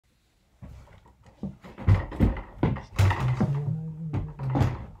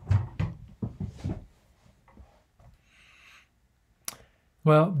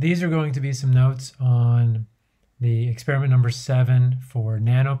Well, these are going to be some notes on the experiment number 7 for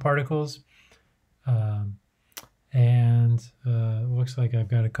nanoparticles. It looks like I've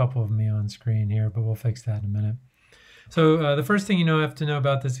got a couple of me on screen here, but we'll fix that in a minute. So the first thing you have to know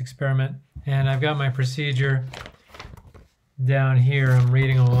about this experiment, and I've got my procedure down here, I'm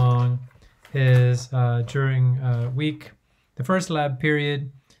reading along, is during the first lab period,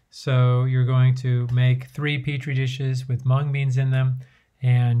 so you're going to make 3 petri dishes with mung beans in them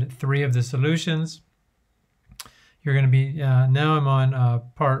and 3 of the solutions. You're going to be, now I'm on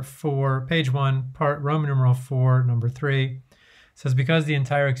part 4, page 1, part Roman numeral 4, number 3. It says because the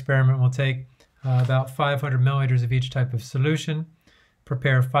entire experiment will take about 500 milliliters of each type of solution,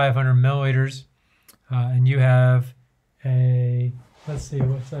 prepare 500 milliliters, and you have a, let's see,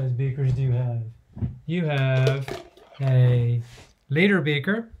 what size beakers do you have? You have a liter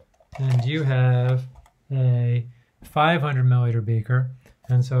beaker, and you have a 500 milliliter beaker.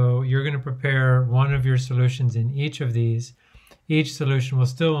 And so you're going to prepare one of your solutions in each of these. Each solution will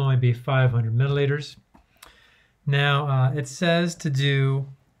still only be 500 milliliters. Now it says to do,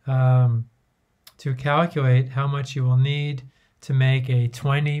 to calculate how much you will need to make a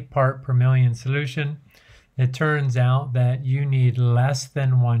 20 part per million solution. It turns out that you need less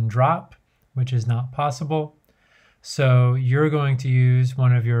than 1 drop, which is not possible. So you're going to use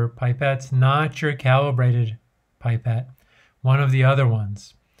one of your pipettes, not your calibrated pipette, one of the other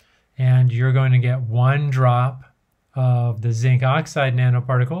ones. And you're going to get 1 drop of the zinc oxide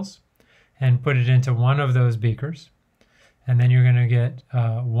nanoparticles and put it into one of those beakers. And then you're going to get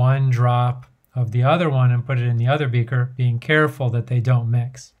 1 drop of the other one and put it in the other beaker, being careful that they don't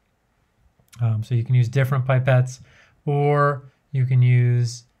mix. So you can use different pipettes, or you can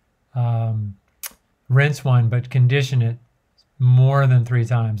use rinse one, but condition it more than 3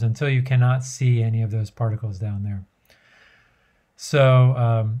 times until you cannot see any of those particles down there.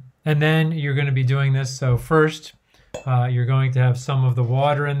 So, and then you're going to be doing this. So first, you're going to have some of the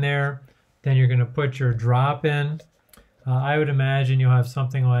water in there. Then you're going to put your drop in. I would imagine you'll have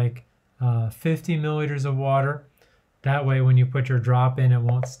something like 50 milliliters of water. That way, when you put your drop in, it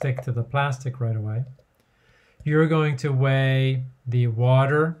won't stick to the plastic right away. You're going to weigh the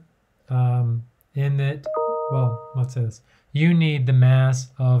water in it. Well, what's this? You need the mass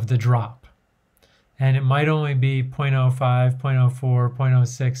of the drop. And it might only be 0.05, 0.04,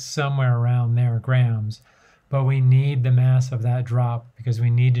 0.06, somewhere around there, grams. But we need the mass of that drop because we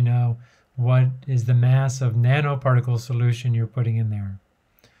need to know what is the mass of nanoparticle solution you're putting in there.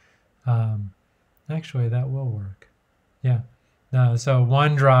 Actually, that will work. Yeah. So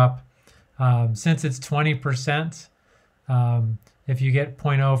 1 drop, since it's 20%, if you get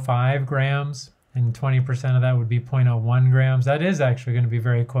 0.05 grams, and 20% of that would be 0.01 grams. That is actually going to be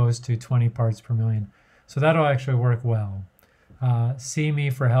very close to 20 parts per million. So that'll actually work well. See me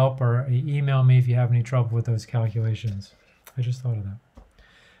for help, or email me if you have any trouble with those calculations. I just thought of that.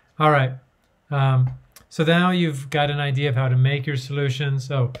 All right. So now you've got an idea of how to make your solution.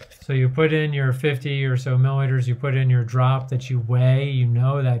 So you put in your 50 or so milliliters, you put in your drop that you weigh, you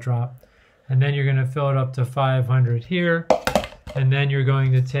know that drop, and then you're going to fill it up to 500 here. And then you're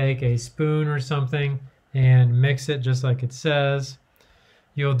going to take a spoon or something and mix it just like it says.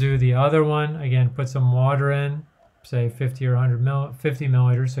 You'll do the other one. Again, put some water in, say 50 or 50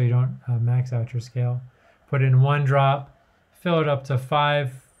 milliliters so you don't max out your scale. Put in 1 drop, fill it up to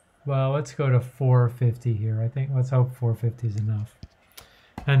 5. Well, let's go to 450 here. I think let's hope 450 is enough.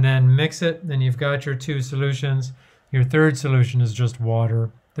 And then mix it, and you've got your 2 solutions. Your 3rd solution is just water.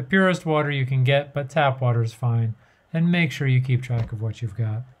 The purest water you can get, but tap water is fine. And make sure you keep track of what you've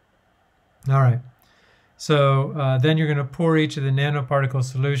got. All right, so then you're going to pour each of the nanoparticle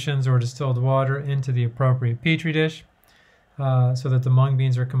solutions or distilled water into the appropriate petri dish so that the mung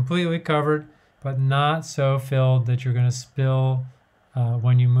beans are completely covered, but not so filled that you're going to spill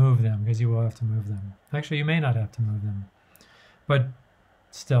when you move them, because you will have to move them. Actually, you may not have to move them, but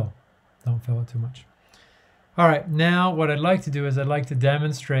still, don't fill it too much. All right, now what I'd like to do is I'd like to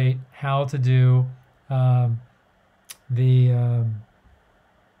demonstrate how to do the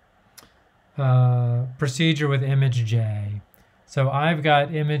procedure with image J. So I've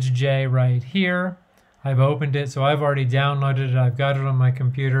got image J right here. I've opened it, so I've already downloaded it. I've got it on my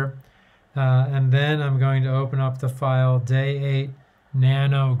computer. And then I'm going to open up the file day 8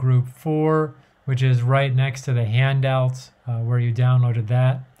 nano group 4, which is right next to the handouts where you downloaded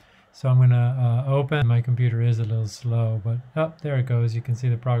that. So I'm going to open. My computer is a little slow, but oh, there it goes. You can see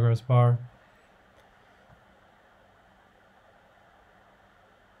the progress bar.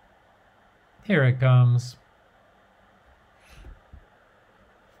 Here it comes.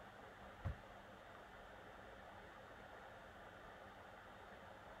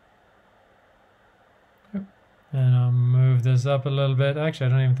 this up a little bit. Actually, I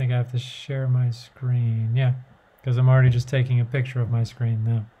don't even think I have to share my screen. Yeah, because I'm already just taking a picture of my screen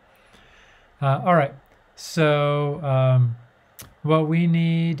now. All right, so what we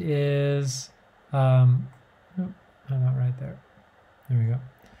need is, I'm not right there. There we go.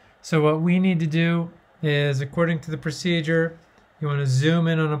 So what we need to do is, according to the procedure, you want to zoom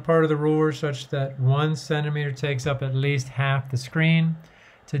in on a part of the ruler such that 1 centimeter takes up at least half the screen.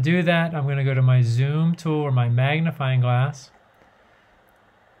 To do that, I'm going to go to my zoom tool or my magnifying glass.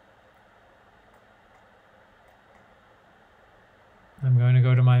 I'm going to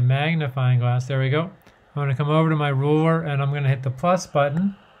go to my magnifying glass. There we go. I'm going to come over to my ruler and I'm going to hit the plus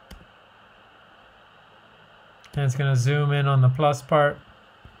button. And it's going to zoom in on the plus part.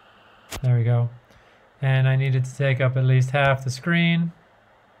 There we go. And I need it to take up at least half the screen.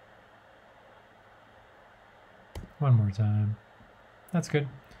 One more time. That's good.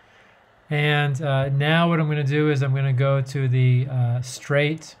 And now what I'm going to do is I'm going to go to the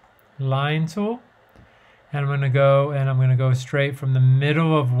straight line tool. And I'm going to go straight from the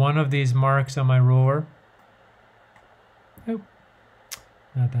middle of one of these marks on my ruler. Oh,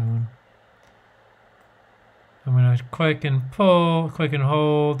 not that one. I'm going to click and pull, click and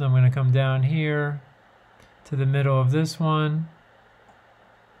hold. I'm going to come down here to the middle of this one.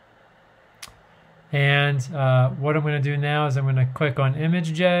 And what I'm going to do now is I'm going to click on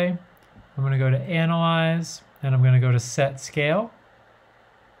Image J. I'm going to go to Analyze, and I'm going to go to Set Scale.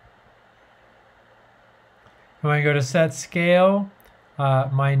 When I go to Set Scale,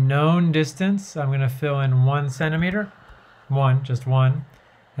 my known distance, I'm going to fill in 1 centimeter. Just one.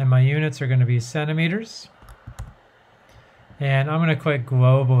 And my units are going to be centimeters. And I'm going to click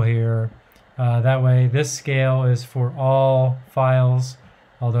Global here. That way this scale is for all files,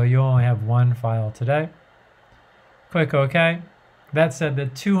 although you only have one file today. Click OK. That said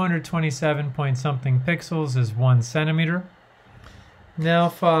that 227 point something pixels is 1 centimeter. Now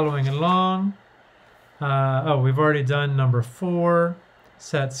following along, we've already done number 4,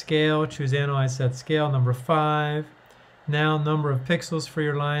 set scale, choose Analyze, set scale. Number 5, now number of pixels for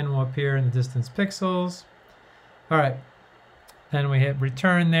your line will appear in the distance pixels. All right. Then we hit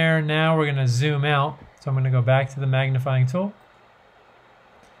return there. Now we're going to zoom out. So I'm going to go back to the magnifying tool.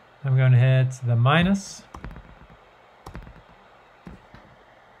 I'm going to hit the minus.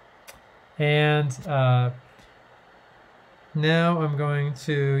 And now I'm going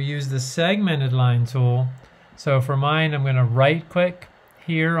to use the segmented line tool. So for mine, I'm going to right click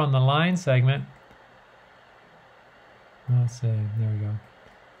here on the line segment. Let's see, there we go.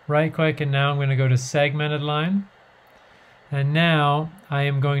 Right click, and now I'm going to go to segmented line. And now I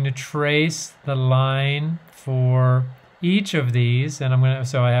am going to trace the line for each of these, and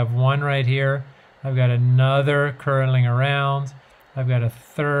so I have one right here. I've got another curling around. I've got a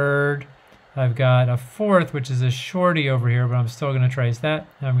third. I've got a fourth, which is a shorty over here, but I'm still going to trace that.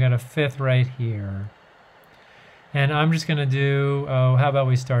 And I've got a fifth right here. And I'm just going to do, how about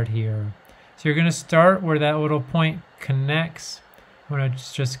we start here? So you're going to start where that little point connects. I'm going to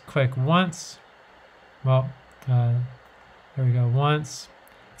just click once. Well, there we go, once.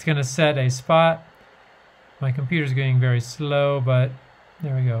 It's going to set a spot. My computer's getting very slow, but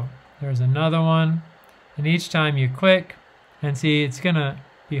there we go. There's another one. And each time you click, and see, it's going to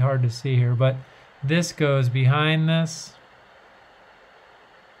be hard to see here, but this goes behind this,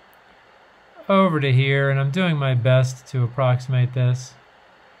 over to here, and I'm doing my best to approximate this.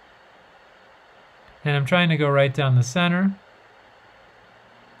 And I'm trying to go right down the center.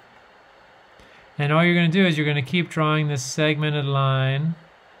 And all you're going to do is you're going to keep drawing this segmented line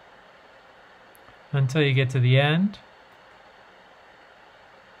until you get to the end.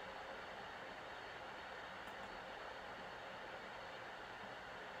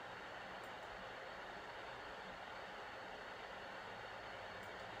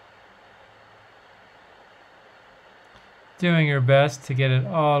 Doing your best to get it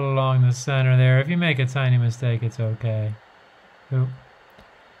all along the center there. If you make a tiny mistake, it's okay. Oop.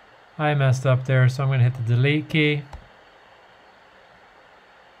 I messed up there, so I'm going to hit the delete key.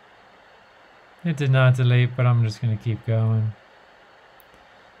 It did not delete, but I'm just going to keep going.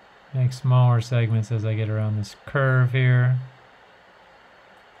 Make smaller segments as I get around this curve here.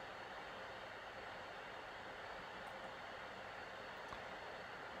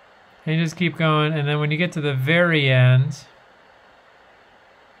 And you just keep going, and then when you get to the very end,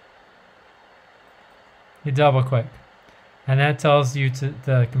 you double click. And that tells you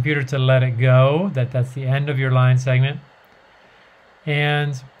the computer to let it go, that's the end of your line segment.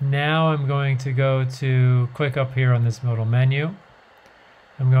 And now I'm going to go to click up here on this little menu.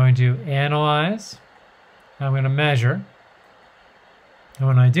 I'm going to analyze. I'm going to measure. And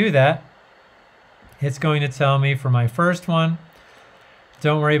when I do that, it's going to tell me for my first one,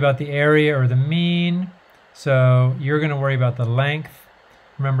 don't worry about the area or the mean. So you're going to worry about the length.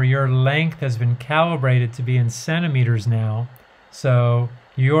 Remember, your length has been calibrated to be in centimeters now. So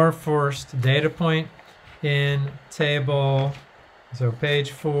your first data point in table, so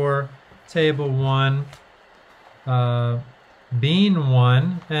page 4, table 1, bean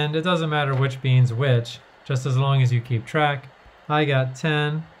 1, and it doesn't matter which bean's which, just as long as you keep track. I got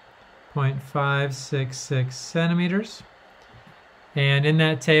 10.566 centimeters. And in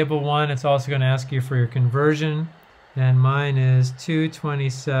that table 1, it's also going to ask you for your conversion. And mine is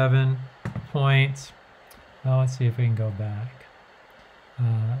 227 point, well, let's see if we can go back.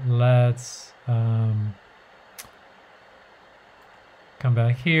 Let's come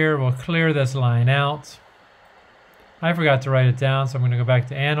back here. We'll clear this line out. I forgot to write it down, so I'm going to go back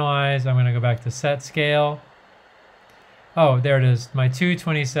to Analyze. I'm going to go back to Set Scale. Oh, there it is, my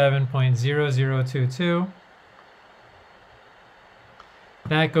 227.0022.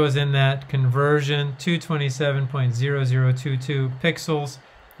 That goes in that conversion, 227.0022 pixels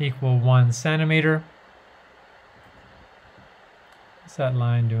equal 1 centimeter. What's that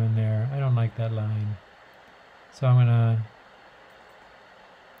line doing there? I don't like that line. So I'm gonna,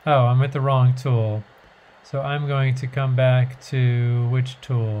 oh, I'm with the wrong tool. So I'm going to come back to which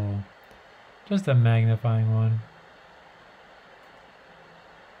tool? Just a magnifying one.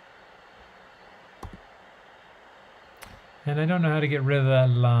 And I don't know how to get rid of that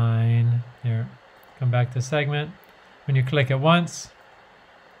line. Here, come back to segment. When you click it once,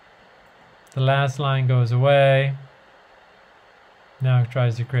 the last line goes away. Now it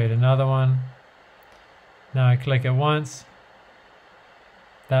tries to create another one. Now I click it once.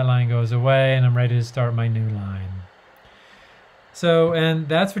 That line goes away, and I'm ready to start my new line. So, and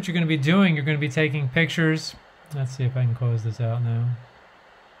that's what you're going to be doing. You're going to be taking pictures. Let's see if I can close this out now.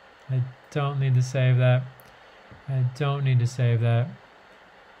 I don't need to save that. I don't need to save that.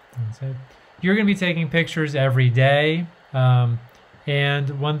 You're going to be taking pictures every day, and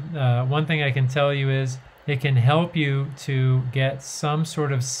one thing I can tell you is it can help you to get some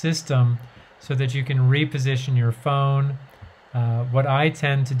sort of system so that you can reposition your phone. What I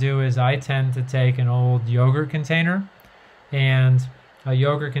tend to do is I tend to take an old yogurt container, and a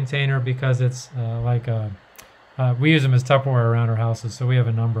yogurt container, because it's like a, we use them as Tupperware around our houses, so we have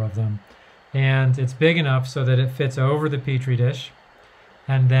a number of them. And it's big enough so that it fits over the Petri dish,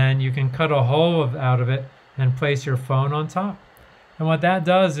 and then you can cut a hole out of it and place your phone on top. And what that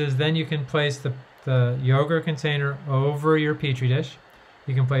does is then you can place the yogurt container over your Petri dish.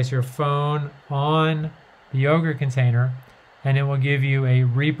 You can place your phone on the yogurt container, and it will give you a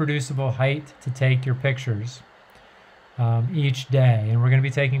reproducible height to take your pictures each day. And we're going to be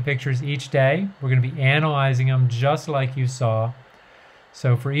taking pictures each day. We're going to be analyzing them just like you saw.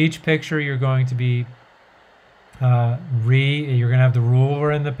 So for each picture, you're going to be you're going to have the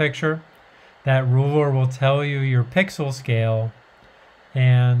ruler in the picture. That ruler will tell you your pixel scale,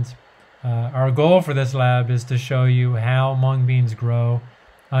 and our goal for this lab is to show you how mung beans grow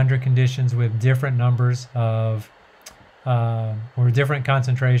under conditions with different numbers of or different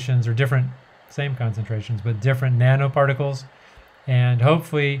concentrations, or same concentrations, but different nanoparticles. And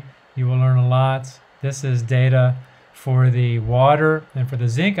hopefully you will learn a lot. This is data for the water and for the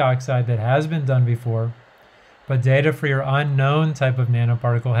zinc oxide that has been done before, but data for your unknown type of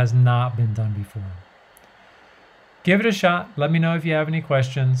nanoparticle has not been done before. Give it a shot. Let me know if you have any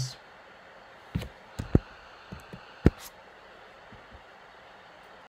questions.